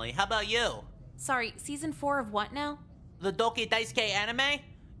personally. How about you? Sorry, season 4 of what now? The Doki Daisuke anime?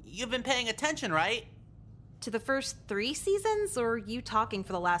 You've been paying attention, right? To the first 3 seasons, or you talking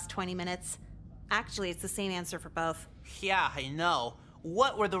for the last 20 minutes? Actually, it's the same answer for both. Yeah, I know.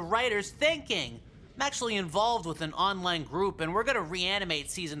 What were the writers thinking? I'm actually involved with an online group, and we're gonna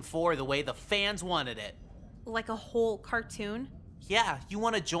reanimate season 4 the way the fans wanted it. Like a whole cartoon? Yeah, you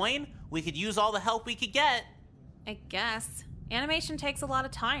wanna join? We could use all the help we could get. I guess. Animation takes a lot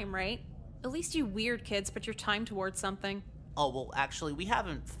of time, right? At least you weird kids put your time towards something. Oh, well, actually, we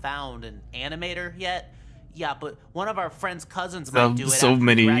haven't found an animator yet. Yeah, but one of our friend's cousins might do it So after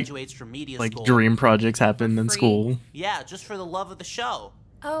many he graduates from media like school. dream projects happen in school. Yeah, just for the love of the show.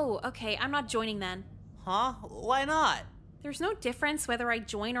 Oh, okay, I'm not joining then. Huh? Why not? There's no difference whether I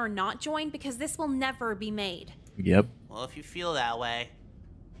join or not join because this will never be made. Yep. Well, if you feel that way.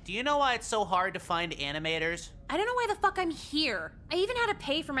 Do you know why it's so hard to find animators? I don't know why the fuck I'm here. I even had to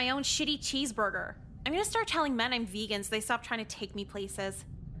pay for my own shitty cheeseburger. I'm gonna start telling men I'm vegan so they stop trying to take me places.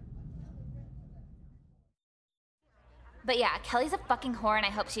 But yeah, Kelly's a fucking whore and I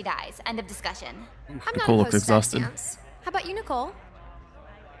hope she dies. End of discussion. I'm Nicole not looks opposed to that exhausted. stance. How about you, Nicole?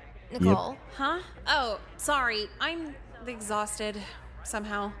 Nicole? Huh? Oh, sorry. I'm exhausted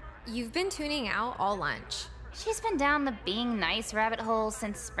somehow. You've been tuning out all lunch. She's been down the being nice rabbit hole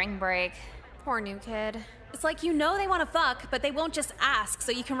since spring break. Poor new kid. It's like you know they want to fuck, but they won't just ask,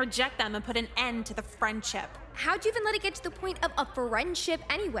 so you can reject them and put an end to the friendship. How'd you even let it get to the point of a friendship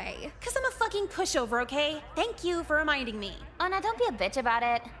anyway? Cause I'm a fucking pushover, okay? Thank you for reminding me. Oh, now don't be a bitch about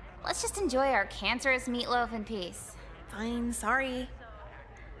it. Let's just enjoy our cancerous meatloaf in peace. Fine, sorry.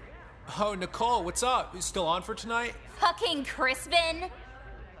 Oh, Nicole, what's up? You still on for tonight? Fucking Crispin!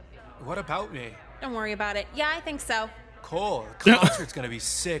 What about me? Don't worry about it. Yeah, I think so. Cole, the concert's gonna be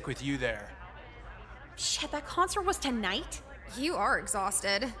sick with you there. Shit, that concert was tonight? You are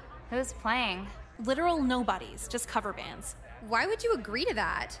exhausted. Who's playing? Literal nobodies, just cover bands. Why would you agree to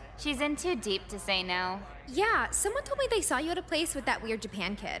that? She's in too deep to say no. Yeah, someone told me they saw you at a place with that weird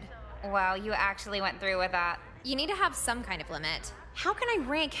Japan kid. Wow, you actually went through with that. You need to have some kind of limit. How can I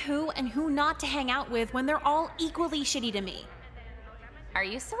rank who and who not to hang out with when they're all equally shitty to me? Are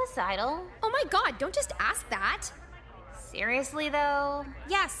you suicidal? Oh my god, don't just ask that. Seriously, though?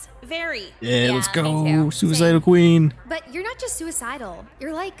 Yes, very. Yeah, let's me go. too. Suicidal Same. Queen. But you're not just suicidal.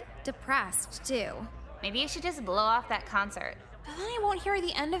 You're like depressed too. Maybe you should just blow off that concert. But then I won't hear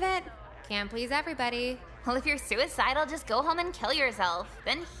the end of it. Can't please everybody. Well, if you're suicidal, just go home and kill yourself.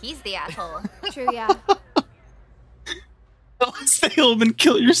 Then he's the asshole. True, yeah. Stay home and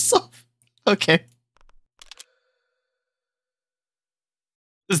kill yourself. Okay.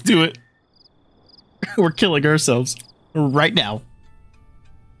 Let's do it. We're killing ourselves right now.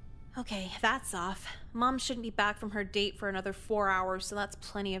 Okay, that's off. Mom shouldn't be back from her date for another 4 hours, so that's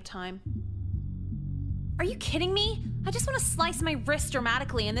plenty of time. Are you kidding me? I just want to slice my wrist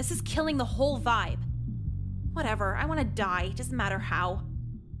dramatically, and this is killing the whole vibe. Whatever, I want to die. Doesn't matter how.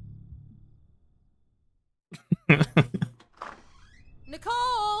 Nicole,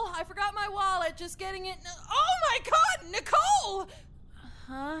 I forgot my wallet. Just getting it. Oh my god, Nicole!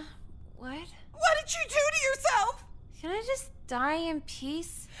 Huh? What? What did you do to yourself? Can I just die in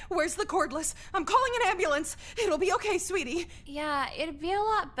peace? Where's the cordless? I'm calling an ambulance. It'll be okay, sweetie. Yeah, it'd be a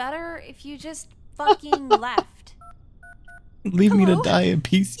lot better if you just fucking left. Leave me to die in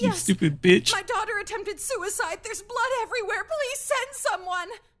peace, you stupid bitch. My daughter attempted suicide. There's blood everywhere. Please send someone.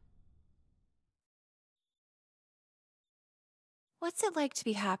 What's it like to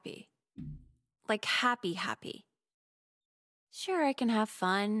be happy? Like happy. Sure, I can have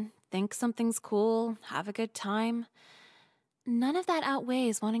fun, think something's cool, have a good time. None of that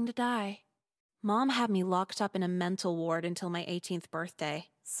outweighs wanting to die. Mom had me locked up in a mental ward until my 18th birthday,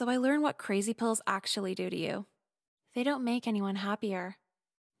 so I learned what crazy pills actually do to you. They don't make anyone happier,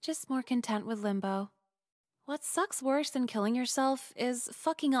 just more content with limbo. What sucks worse than killing yourself is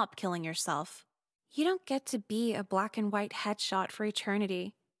fucking up killing yourself. You don't get to be a black and white headshot for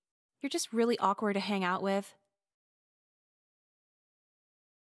eternity. You're just really awkward to hang out with.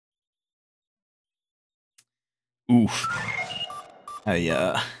 Oof.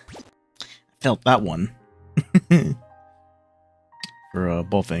 I felt that one. For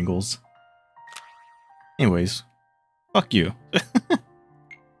both angles. Anyways, fuck you.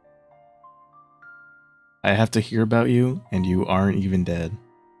 I have to hear about you, and you aren't even dead.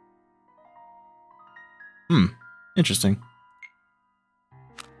 Interesting.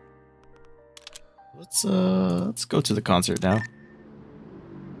 Let's go to the concert now.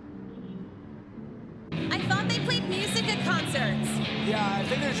 I thought they played music at concerts. Yeah, I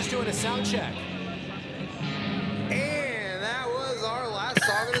think they're just doing a sound check. And that was our last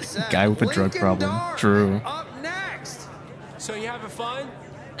song of the set. Guy with a drug problem. True. Up next. So you having fun?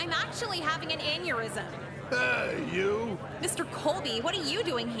 I'm actually having an aneurysm. Hey, you. Mr. Colby, what are you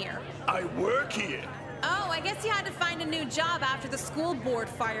doing here? I work here. Oh, I guess you had to find a new job after the school board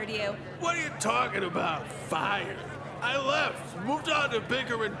fired you. What are you talking about? Fired? I left, moved on to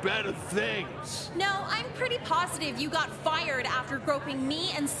bigger and better things. No, I'm pretty positive you got fired after groping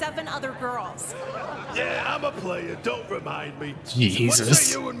me and 7 other girls. Yeah, I'm a player. Don't remind me. Jesus. What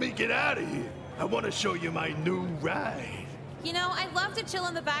say you and me get out of here? I want to show you my new ride. You know, I'd love to chill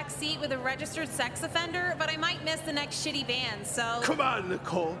in the back seat with a registered sex offender, but I might miss the next shitty band, so... Come on,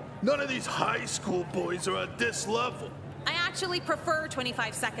 Nicole. None of these high school boys are at this level. I actually prefer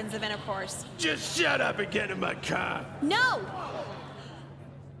 25 seconds of intercourse. Just shut up and get in my car. No!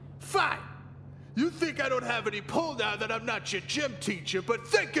 Fine. You think I don't have any pull now that I'm not your gym teacher, but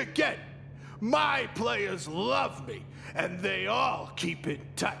think again. My players love me, and they all keep in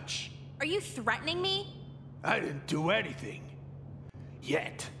touch. Are you threatening me? I didn't do anything.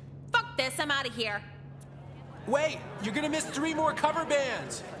 Yet. Fuck this, I'm out of here. Wait, you're gonna miss 3 more cover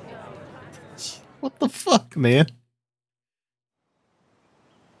bands. What the fuck, man?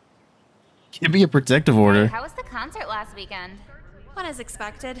 Give me a protective order. How was the concert last weekend? What as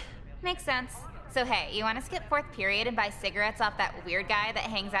expected. Makes sense. So hey, you want to skip 4th period and buy cigarettes off that weird guy that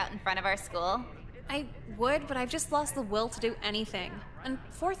hangs out in front of our school? I would, but I've just lost the will to do anything. And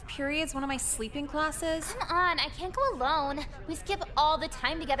 4th period's one of my sleeping classes. Come on, I can't go alone. We skip all the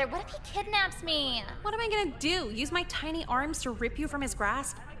time together. What if he kidnaps me? What am I gonna do? Use my tiny arms to rip you from his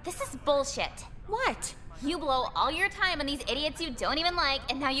grasp? This is bullshit. What? You blow all your time on these idiots you don't even like,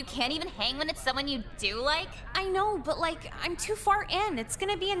 and now you can't even hang when it's someone you do like? I know, but like, I'm too far in. It's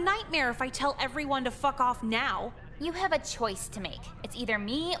gonna be a nightmare if I tell everyone to fuck off now. You have a choice to make. It's either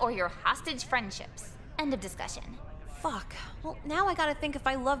me or your hostage friendships. End of discussion. Fuck. Well, now I gotta think if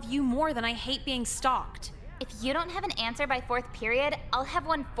I love you more than I hate being stalked. If you don't have an answer by 4th period, I'll have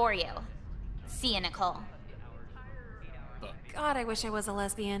one for you. See ya, Nicole. God, I wish I was a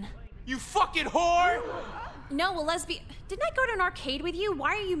lesbian. You fucking whore! No, a lesbian. Didn't I go to an arcade with you?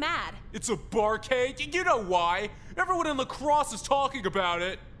 Why are you mad? It's a barcade. You know why. Everyone in lacrosse is talking about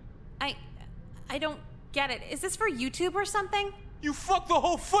it. I don't get it. Is this for YouTube or something? You fucked the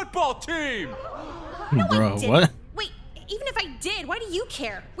whole football team! No, Bro, I didn't. what? Wait, even if I did, why do you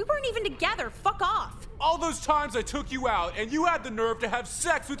care? We weren't even together. Fuck off. All those times I took you out, and you had the nerve to have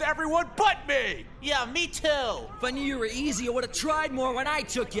sex with everyone but me! Yeah, me too. If I knew you were easy, I would have tried more when I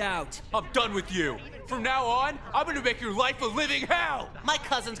took you out. I'm done with you. From now on, I'm gonna make your life a living hell! My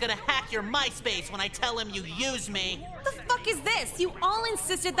cousin's gonna hack your MySpace when I tell him you used me. The fuck is this? You all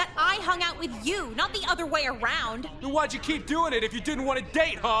insisted that I hung out with you, not the other way around. Then why'd you keep doing it if you didn't want to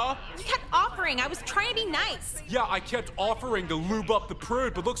date, huh? You kept offering. I was trying to be nice. Yeah, I kept offering to lube up the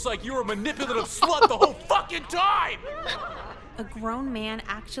prude, but looks like you were a manipulative slut the whole fucking time! A grown man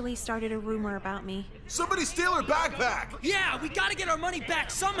actually started a rumor about me. Somebody steal her backpack! Yeah, we gotta get our money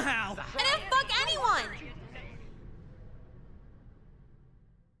back somehow. I didn't fuck anyone.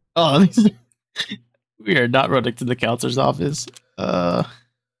 Oh, we are not running to the counselor's office.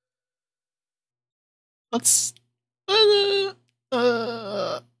 Let's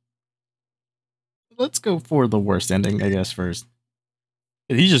let's go for the worst ending, I guess, first.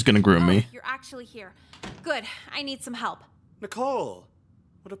 He's just gonna groom me. You're actually here. Good. I need some help. Nicole,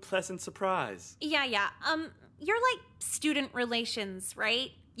 what a pleasant surprise. Yeah. You're like student relations, right?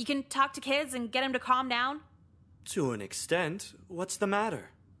 You can talk to kids and get them to calm down? To an extent. What's the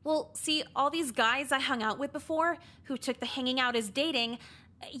matter? Well, see, all these guys I hung out with before, who took the hanging out as dating,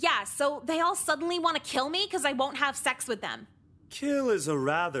 yeah, so they all suddenly want to kill me because I won't have sex with them. Kill is a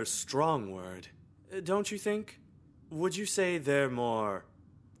rather strong word, don't you think? Would you say they're more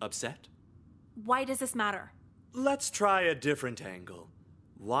upset? Why does this matter? Let's try a different angle.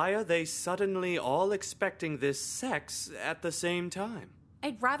 Why are they suddenly all expecting this sex at the same time?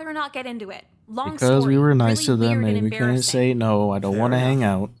 I'd rather not get into it. Long Because story, we were nice really to them weird and we couldn't embarrassing. say no, I don't want to hang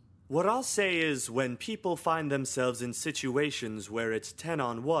out. What I'll say is when people find themselves in situations where it's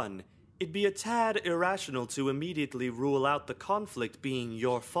 10-on-1, it'd be a tad irrational to immediately rule out the conflict being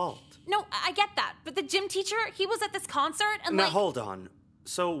your fault. No, I get that, but the gym teacher, he was at this concert and Now like... hold on.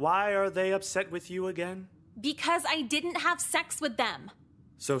 So why are they upset with you again? Because I didn't have sex with them.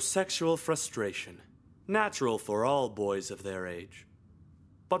 So sexual frustration. Natural for all boys of their age.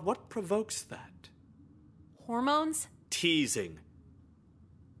 But what provokes that? Hormones? Teasing.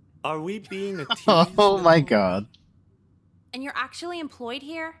 Are we being a tease? Oh my god. And you're actually employed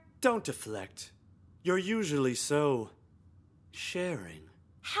here? Don't deflect. You're usually so... sharing.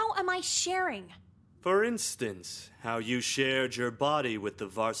 How am I sharing? For instance, how you shared your body with the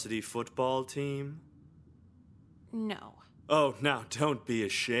varsity football team? No. Oh, now don't be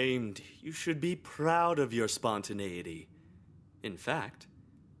ashamed. You should be proud of your spontaneity. In fact,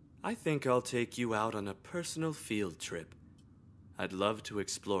 I think I'll take you out on a personal field trip. I'd love to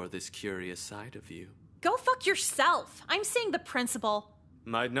explore this curious side of you. Go fuck yourself. I'm seeing the principal.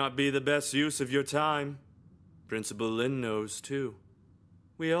 Might not be the best use of your time. Principal Lin knows, too.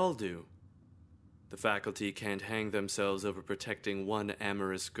 We all do. The faculty can't hang themselves over protecting one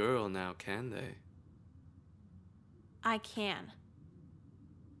amorous girl now, can they? I can.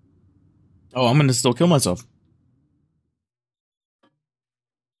 Oh, I'm gonna still kill myself.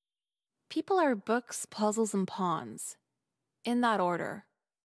 People are books, puzzles, and pawns. In that order.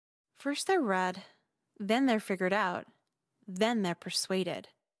 First they're read, then they're figured out, then they're persuaded.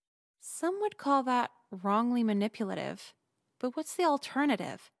 Some would call that wrongly manipulative. But what's the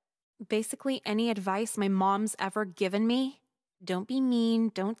alternative? Basically any advice my mom's ever given me? Don't be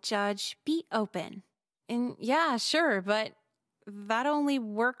mean, don't judge, be open. And yeah, sure, but that only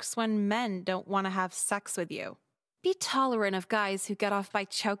works when men don't want to have sex with you. Be tolerant of guys who get off by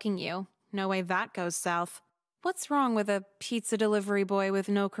choking you. No way that goes south. What's wrong with a pizza delivery boy with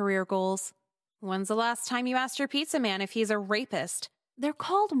no career goals? When's the last time you asked your pizza man if he's a rapist? They're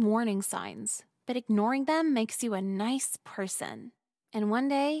called warning signs, but ignoring them makes you a nice person. And one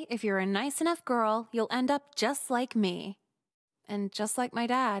day, if you're a nice enough girl, you'll end up just like me. And just like my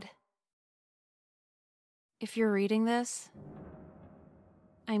dad. If you're reading this,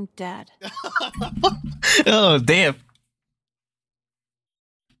 I'm dead. Oh, damn.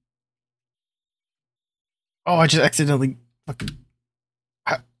 Oh, I just accidentally fucking...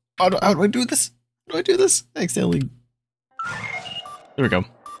 How do I do this? How do I do this? I accidentally... There we go.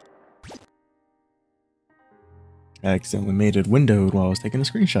 I accidentally made it windowed while I was taking a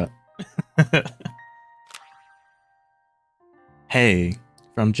screenshot. Hey,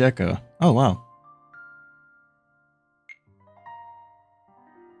 from Jekka. Oh, wow.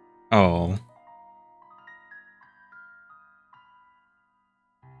 Oh.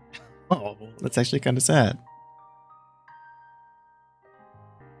 Oh, that's actually kind of sad.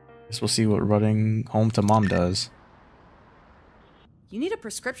 Guess we'll see what running home to mom does. You need a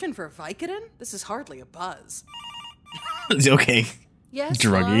prescription for Vicodin? This is hardly a buzz. Okay. Yes,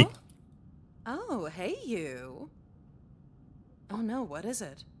 Druggy. hello? Oh, hey you. Oh no, what is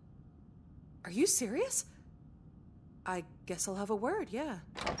it? Are you serious? I guess I'll have a word, yeah.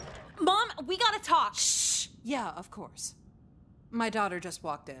 Mom, we gotta talk. Shh! Yeah, of course. My daughter just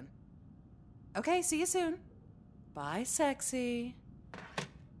walked in. Okay, see you soon. Bye, sexy.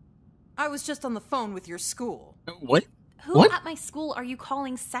 I was just on the phone with your school. What? Who at my school are you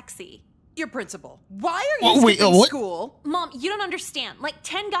calling sexy? Your principal. Why are you skipping school? Mom, you don't understand. Like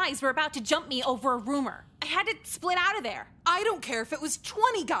 10 guys were about to jump me over a rumor. I had to split out of there. I don't care if it was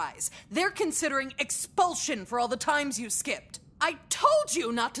 20 guys. They're considering expulsion for all the times you skipped. I told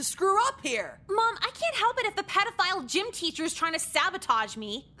you not to screw up here. Mom, I can't help it if the pedophile gym teacher is trying to sabotage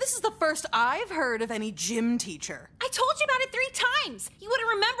me. This is the first I've heard of any gym teacher. I told you about it 3 times. You would have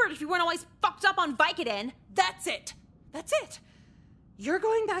remembered if you weren't always fucked up on Vicodin. That's it. That's it. You're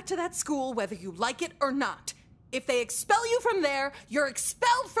going back to that school whether you like it or not. If they expel you from there, you're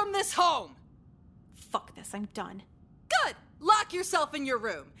expelled from this home. Fuck this, I'm done. Good. Lock yourself in your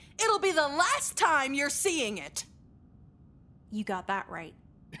room. It'll be the last time you're seeing it. You got that right.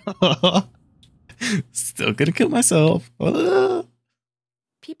 Still gonna kill myself.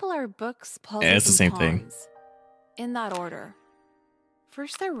 People are books, puzzles, Yeah, it's the same thing. pawns. In that order.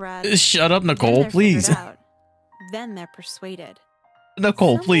 First they're read. Shut up, then Nicole, they're please. figured out, then they're persuaded.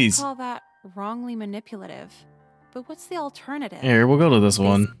 Nicole, Some please. would call that wrongly manipulative. But what's the alternative? Here, we'll go to this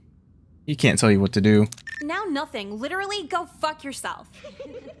one. He can't tell you what to do. Now nothing. Literally, go fuck yourself.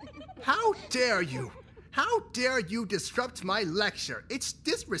 How dare you? How dare you disrupt my lecture? It's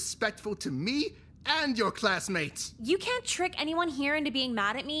disrespectful to me and your classmates. You can't trick anyone here into being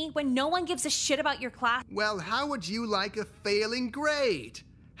mad at me when no one gives a shit about your class. Well, how would you like a failing grade?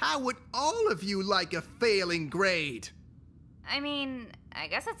 How would all of you like a failing grade? I mean, I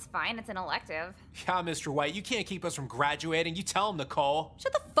guess it's fine. It's an elective. Yeah, Mr. White, you can't keep us from graduating. You tell him, Nicole.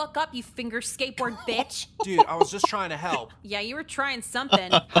 Shut the fuck up, you finger skateboard bitch. Dude, I was just trying to help. Yeah, you were trying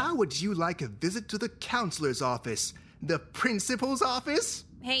something. How would you like a visit to the counselor's office? The principal's office?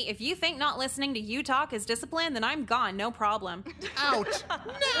 Hey, if you think not listening to you talk is discipline, then I'm gone, no problem. Out!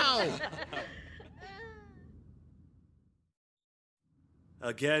 Now!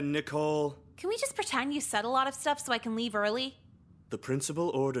 Again, Nicole. Can we just pretend you said a lot of stuff so I can leave early? The principal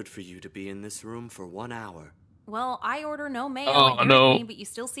ordered for you to be in this room for 1 hour. Well, I order no mayo Oh, and no. everything, but you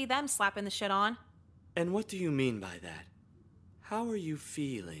still see them slapping the shit on. And what do you mean by that? How are you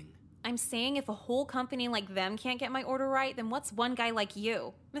feeling? I'm saying if a whole company like them can't get my order right, then what's one guy like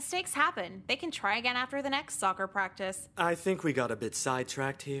you? Mistakes happen. They can try again after the next soccer practice. I think we got a bit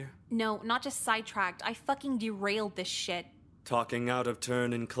sidetracked here. No, not just sidetracked. I fucking derailed this shit. Talking out of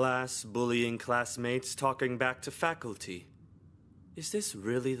turn in class, bullying classmates, talking back to faculty. Is this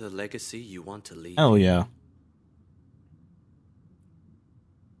really the legacy you want to leave? Hell yeah.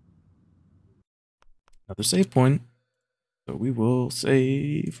 Another save point. So we will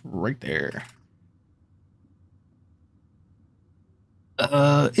save right there.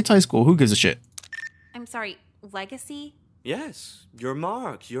 It's high school. Who gives a shit? I'm sorry, legacy? Yes, your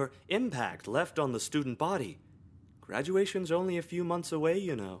mark, your impact left on the student body. Graduation's only a few months away,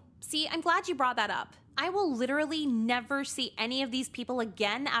 you know. See, I'm glad you brought that up. I will literally never see any of these people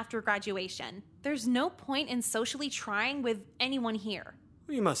again after graduation. There's no point in socially trying with anyone here.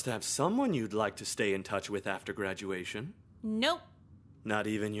 You must have someone you'd like to stay in touch with after graduation. Nope. Not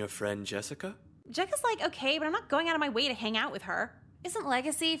even your friend Jessica? Jessica's like, okay, but I'm not going out of my way to hang out with her. Isn't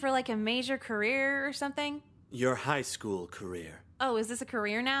legacy for like a major career or something? Your high school career. Oh, is this a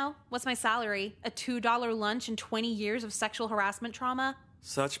career now? What's my salary? A $2 lunch and 20 years of sexual harassment trauma?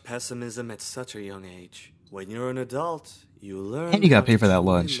 Such pessimism at such a young age. When you're an adult, you learn. And you gotta how pay to for that truly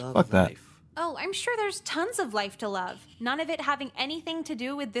lunch. love Fuck that. life. Oh, I'm sure there's tons of life to love. None of it having anything to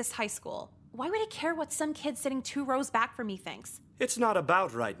do with this high school. Why would I care what some kid sitting 2 rows back from me thinks? It's not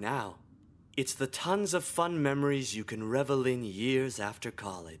about right now. It's the tons of fun memories you can revel in years after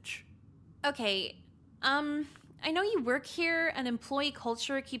college. Okay, I know you work here and employee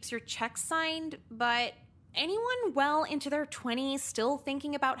culture keeps your checks signed, but anyone well into their 20s still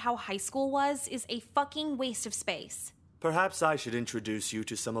thinking about how high school was is a fucking waste of space. Perhaps I should introduce you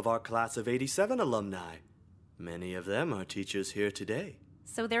to some of our class of '87 alumni. Many of them are teachers here today.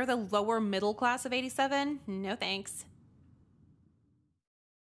 So they're the lower middle class of 87? No thanks.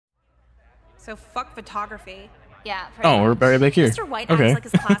 So fuck photography. Yeah. Oh, we're right back here. Mr. White Okay. acts like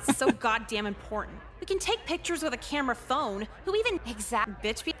his class is so goddamn important. We can take pictures with a camera phone. Who even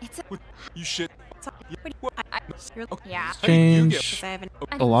bitch? It's a You shit. yeah. Change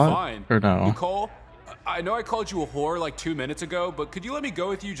a lot Fine. or no? Nicole, I know I called you a whore like 2 minutes ago, but could you let me go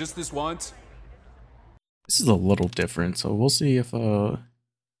with you just this once? This is a little different, so we'll see if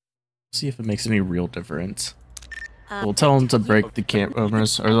it makes any real difference. We'll tell him to break the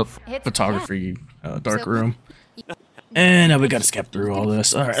cameras or the photography dark room. And now we gotta skip through all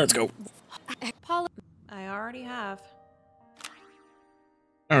this. All right, let's go. I already have.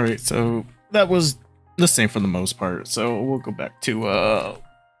 All right, so that was the same for the most part. So we'll go back to I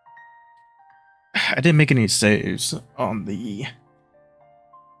didn't make any saves on the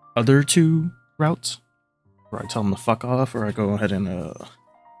other 2 routes. Where I tell them to fuck off, or I go ahead and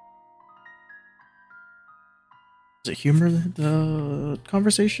is it humor the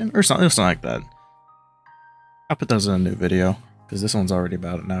conversation or something like that? I'll put those in a new video because this one's already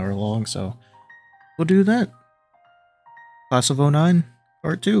about an hour long, so we'll do that. Class of 09,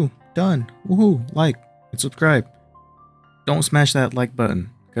 part 2, done. Woohoo! Like and subscribe. Don't smash that like button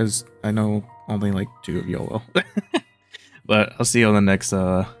because I know only like 2 of y'all will. But I'll see you on the next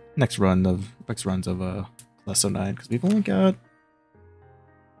runs of Class of 09 because we've only got.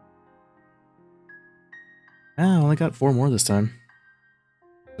 I only got 4 more this time.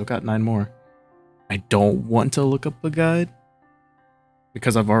 Still got 9 more. I don't want to look up the guide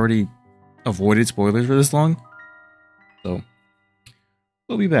because I've already avoided spoilers for this long. So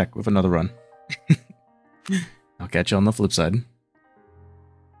we'll be back with another run. I'll catch you on the flip side.